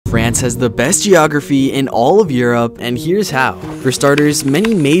France has the best geography in all of Europe, and here's how. For starters,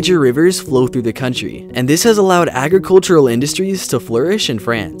 many major rivers flow through the country, and this has allowed agricultural industries to flourish in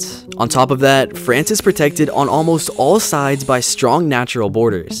France. On top of that, France is protected on almost all sides by strong natural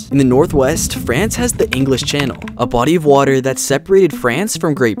borders. In the northwest, France has the English Channel, a body of water that separated France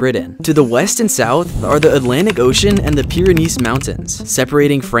from Great Britain. To the west and south are the Atlantic Ocean and the Pyrenees Mountains,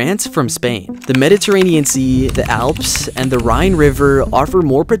 separating France from Spain. The Mediterranean Sea, the Alps, and the Rhine River offer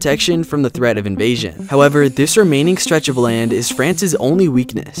more protection from the threat of invasion. However, this remaining stretch of land is France's only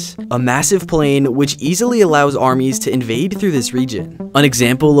weakness, a massive plain which easily allows armies to invade through this region. An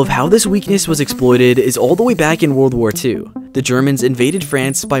example of how this weakness was exploited is all the way back in World War II. The Germans invaded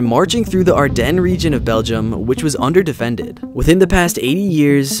France by marching through the Ardennes region of Belgium, which was underdefended. Within the past 80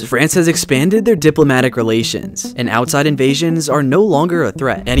 years, France has expanded their diplomatic relations, and outside invasions are no longer a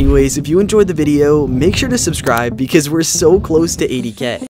threat. Anyways, if you enjoyed the video, make sure to subscribe because we're so close to 80K.